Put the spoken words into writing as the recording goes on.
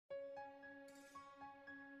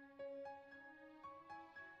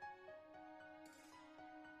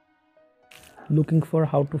Looking for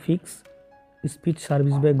how to fix speech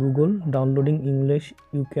service by Google, downloading English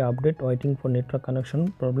UK update, waiting for network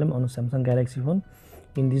connection problem on Samsung Galaxy phone.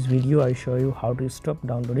 In this video I show you how to stop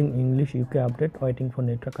downloading English UK update, waiting for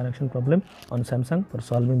network connection problem on Samsung. For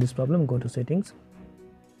solving this problem, go to settings,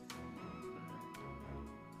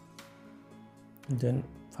 then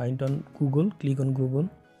find on Google, click on Google,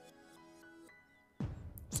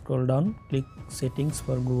 scroll down, click settings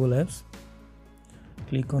for Google apps,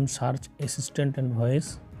 click on search assistant and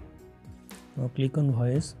voice. Now click on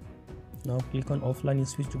voice. Now click on offline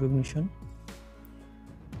speech recognition,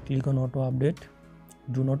 click on auto update.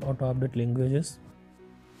 Do not auto update languages.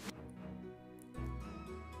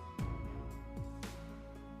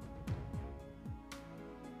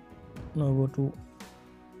 Now go to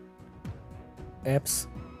apps,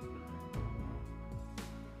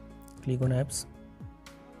 click on apps,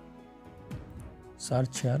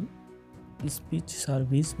 search here speech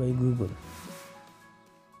service by Google.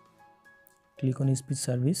 Click on speech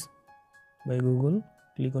service by Google,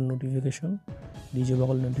 click on notification,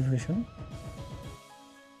 disable notification.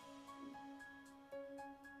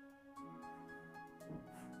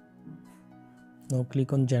 Now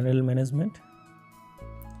click on general management,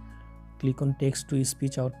 click on text to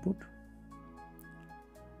speech output,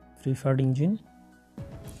 preferred engine,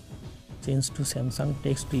 change to Samsung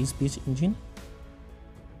text to speech engine.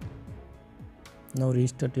 Now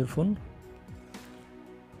restart your phone.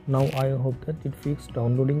 Now I hope that it fixed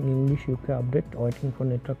downloading English UK update, waiting for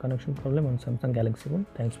network connection problem on Samsung Galaxy phone.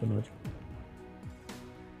 Thanks for watching.